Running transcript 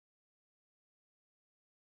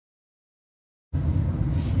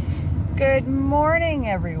Good morning,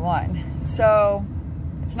 everyone. So,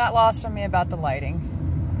 it's not lost on me about the lighting.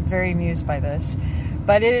 I'm very amused by this.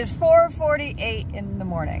 But it is 4:48 in the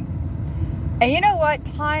morning. And you know what?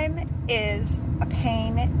 Time is a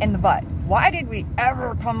pain in the butt. Why did we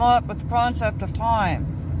ever come up with the concept of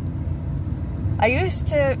time? I used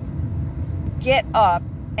to get up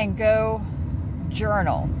and go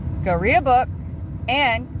journal, go read a book,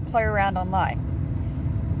 and play around online.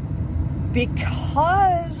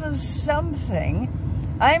 Because of something,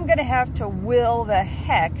 I'm going to have to will the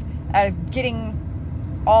heck out of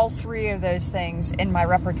getting all three of those things in my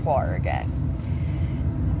repertoire again.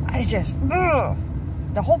 I just,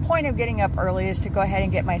 the whole point of getting up early is to go ahead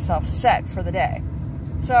and get myself set for the day.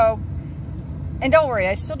 So, and don't worry,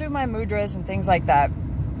 I still do my mudras and things like that,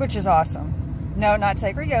 which is awesome. No, not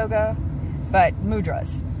sacred yoga, but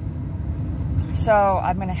mudras. So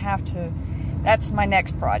I'm going to have to, that's my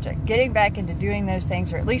next project, getting back into doing those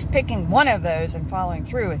things, or at least picking one of those and following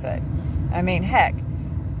through with it. I mean, heck,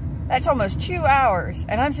 that's almost 2 hours,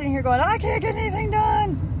 and I'm sitting here going, I can't get anything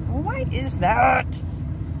done. Why is that?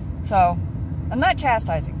 So, I'm not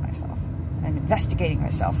chastising myself. I'm investigating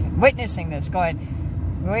myself and witnessing this, going,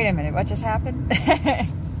 wait a minute, what just happened?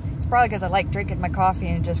 It's probably because I like drinking my coffee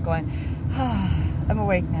and just going, I'm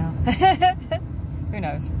awake now. Who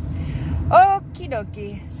knows? Okie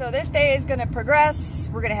dokie. So this day is going to progress.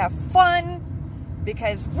 We're going to have fun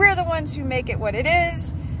because we're the ones who make it what it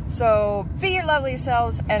is. So be your lovely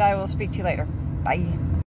selves, and I will speak to you later. Bye.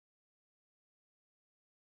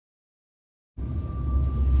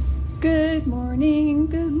 Good morning.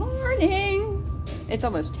 Good morning. It's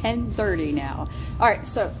almost 10:30 now. All right.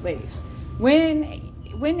 So ladies, when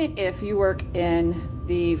and if you work in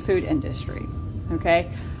the food industry, okay,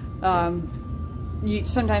 you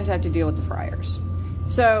sometimes have to deal with the fryers.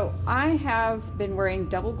 So I have been wearing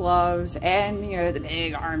double gloves and, you know, the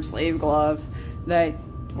big arm sleeve glove that,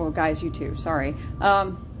 well, guys, you too, sorry.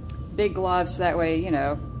 Big gloves, so that way, you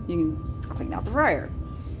know, you can clean out the fryer.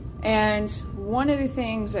 And one of the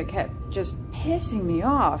things that kept just pissing me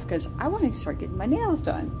off, because I want to start getting my nails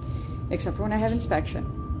done, except for when I have inspection,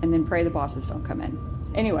 and then pray the bosses don't come in.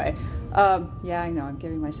 Anyway, yeah, I know, I'm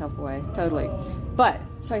giving myself away, totally. But,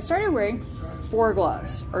 so I started wearing 4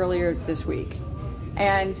 gloves earlier this week,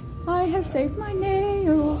 and I have saved my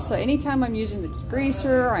nails. So anytime I'm using the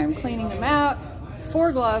greaser or I'm cleaning them out,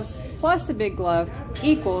 4 gloves plus the big glove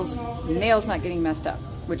equals nails not getting messed up,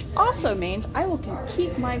 which also means I can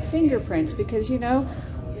keep my fingerprints, because, you know,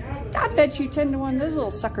 I bet you 10 to 1 those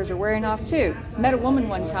little suckers are wearing off too. Met a woman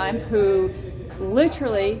one time who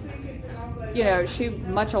literally, you know, she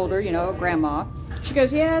much older, you know, a grandma. She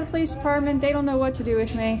goes, yeah, the police department, they don't know what to do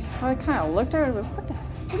with me. I kind of looked at her, like,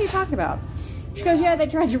 what are you talking about? She goes, yeah, they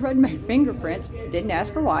tried to run my fingerprints. Didn't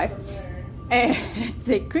ask her why. And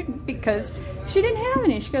they couldn't because she didn't have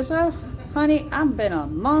any. She goes, oh, honey, I've been a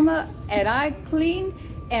mama and I cleaned,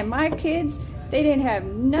 and my kids, they didn't have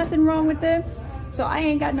nothing wrong with them, so I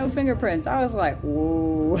ain't got no fingerprints. I was like,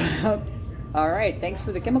 whoa. All right, thanks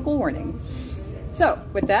for the chemical warning. So,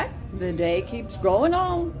 with that, the day keeps going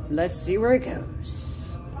on. Let's see where it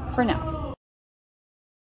goes. For now.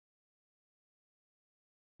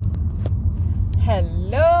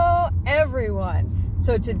 Hello, everyone.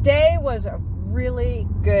 So today was a really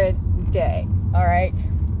good day, all right?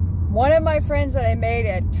 One of my friends that I made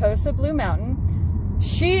at Tosa Blue Mountain,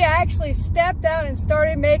 she actually stepped out and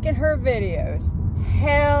started making her videos.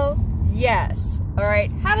 Hell yes, all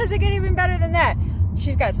right? How does it get even better than that?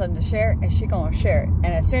 She's got something to share, and she's gonna share it. And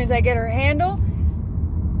as soon as I get her handle,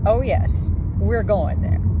 oh yes, we're going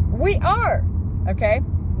there. We are, okay?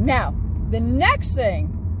 Now, the next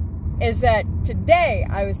thing is that today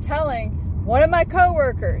I was telling one of my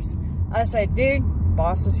coworkers, I said, dude,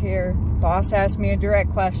 boss was here. Boss asked me a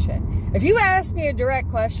direct question. If you ask me a direct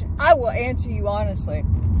question, I will answer you honestly.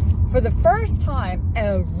 For the first time in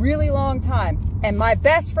a really long time, and my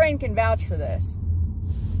best friend can vouch for this,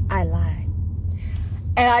 I lied.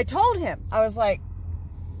 And I told him, I was like,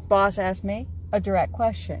 boss asked me a direct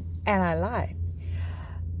question, and I lied.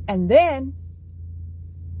 And then,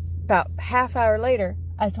 about half hour later,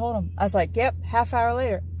 I told him, I was like, yep, half hour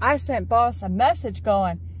later, I sent boss a message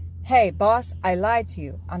going, hey, boss, I lied to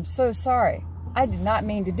you. I'm so sorry. I did not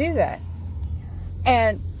mean to do that.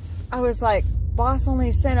 And I was like, boss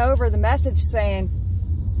only sent over the message saying,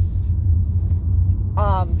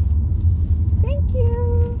 thank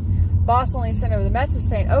you. Boss only sent over the message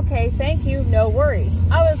saying, okay, thank you, no worries.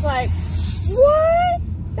 I was like, what?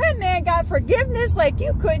 That man got forgiveness like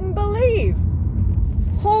you couldn't believe.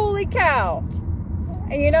 Holy cow.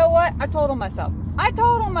 And you know what? I told on myself. I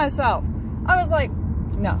was like,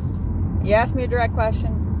 no. You asked me a direct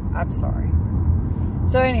question, I'm sorry.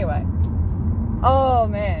 So anyway, oh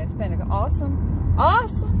man, it's been awesome.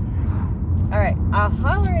 All right, I'll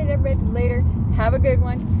holler at everybody later. Have a good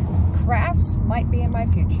one. Crafts might be in my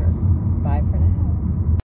future. Bye for now.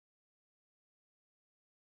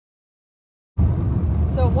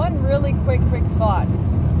 So one really quick thought.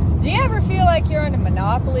 Do you ever feel like you're in a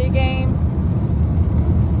Monopoly game?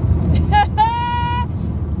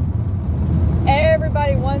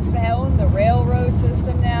 Everybody wants to own the railroad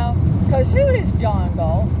system now. Because who is John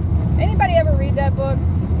Galt? Anybody ever read that book?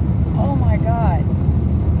 Oh my God.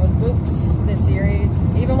 The books, the series,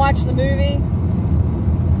 even watch the movie.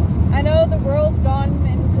 I know the world's gone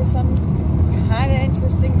into some kind of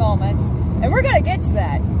interesting moments. And we're going to get to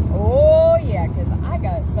that. Oh yeah, because I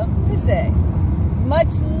got something to say.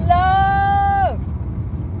 Much love.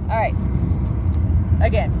 All right.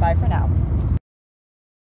 Again, bye for now.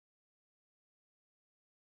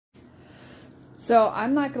 So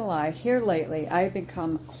I'm not going to lie, here lately I've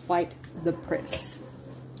become quite the priss.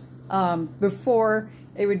 Before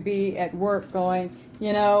it would be at work going,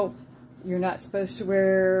 you know, you're not supposed to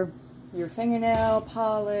wear your fingernail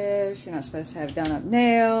polish, you're not supposed to have done up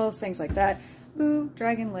nails, things like that. Ooh,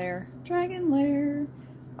 dragon lair,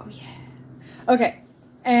 oh yeah. Okay,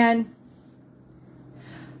 and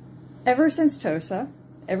ever since TOSA,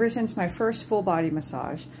 ever since my first full body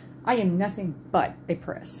massage, I am nothing but a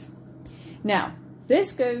priss. Now,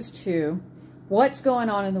 this goes to what's going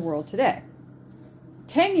on in the world today.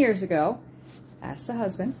 10 years ago, asked the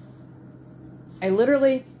husband, I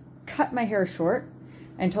literally cut my hair short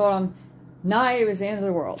and told him, nah, it was the end of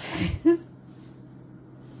the world.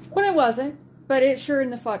 When it wasn't, but it sure in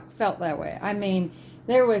the fuck felt that way. I mean,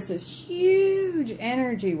 there was this huge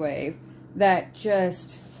energy wave that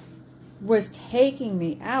just was taking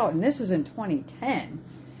me out, and this was in 2010.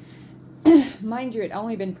 Mind you, I'd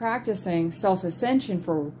only been practicing Self-Ascension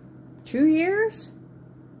for 2 years.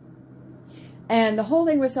 And the whole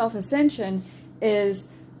thing with Self-Ascension is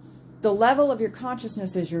the level of your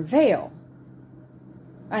consciousness is your veil.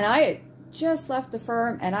 And I had just left the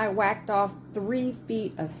firm and I whacked off 3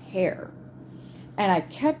 feet of hair. And I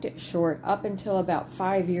kept it short up until about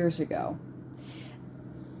 5 years ago.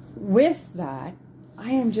 With that,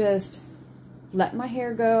 I am just let my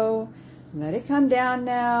hair go, let it come down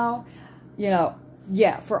now. You know,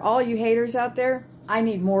 yeah, for all you haters out there, I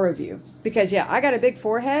need more of you. Because, yeah, I got a big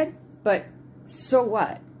forehead, but so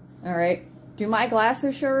what? All right? Do my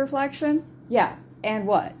glasses show reflection? Yeah, and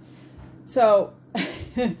what? So,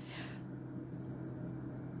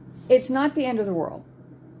 it's not the end of the world,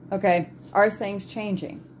 okay? Are things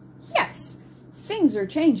changing? Yes, things are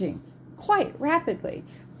changing quite rapidly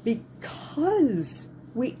because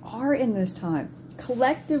we are in this time.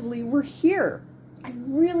 Collectively, we're here. I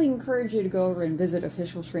really encourage you to go over and visit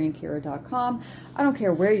officialshrinkira.com. I don't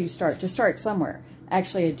care where you start. Just start somewhere.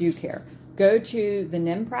 Actually, I do care. Go to the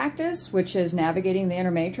NIM practice, which is Navigating the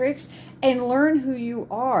Inner Matrix, and learn who you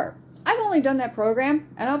are. I've only done that program,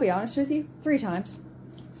 and I'll be honest with you, 3 times.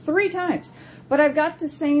 3 times. But I've got the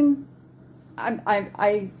same...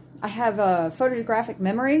 I have a photographic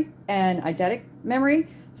memory and eidetic memory,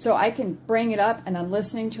 so I can bring it up, and I'm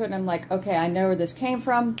listening to it, and I'm like, okay, I know where this came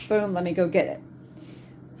from. Boom, let me go get it.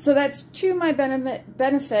 So that's to my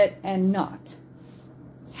benefit and not.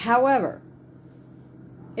 However,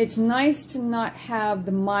 it's nice to not have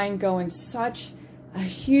the mind go in such a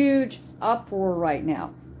huge uproar right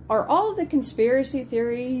now. Are all of the conspiracy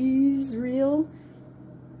theories real?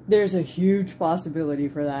 There's a huge possibility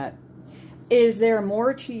for that. Is there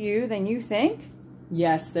more to you than you think?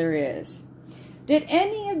 Yes, there is. Did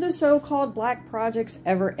any of the so-called black projects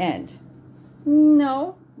ever end?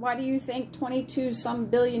 No. Why do you think 22-some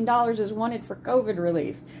billion is wanted for COVID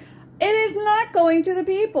relief? It is not going to the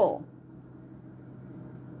people.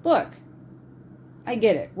 Look, I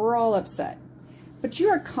get it. We're all upset. But you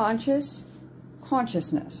are consciousness.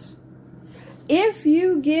 If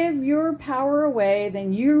you give your power away,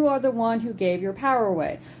 then you are the one who gave your power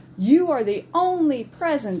away. You are the only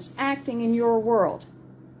presence acting in your world.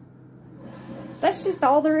 That's just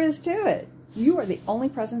all there is to it. You are the only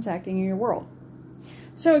presence acting in your world.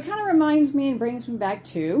 So it kind of reminds me and brings me back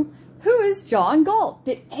to, who is John Galt?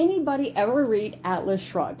 Did anybody ever read Atlas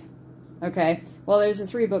Shrugged? Okay, well, there's a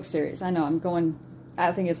 3-book series. I know,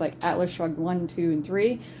 I think it's like Atlas Shrugged 1, 2, and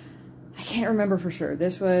 3. I can't remember for sure.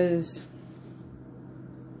 This was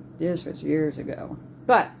years ago.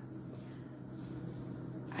 But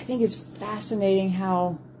I think it's fascinating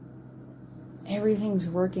how everything's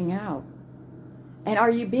working out. And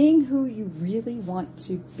are you being who you really want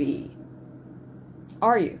to be?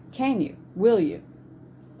 Are you? Can you? Will you?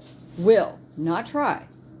 Will. Not try.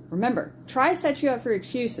 Remember, try set you up for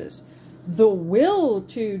excuses. The will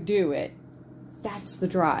to do it, that's the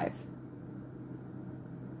drive.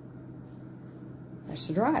 That's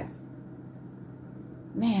the drive.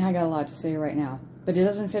 Man, I got a lot to say right now, but it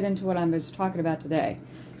doesn't fit into what I was talking about today.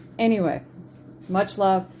 Anyway, much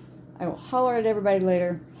love. I will holler at everybody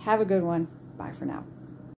later. Have a good one. Bye for now.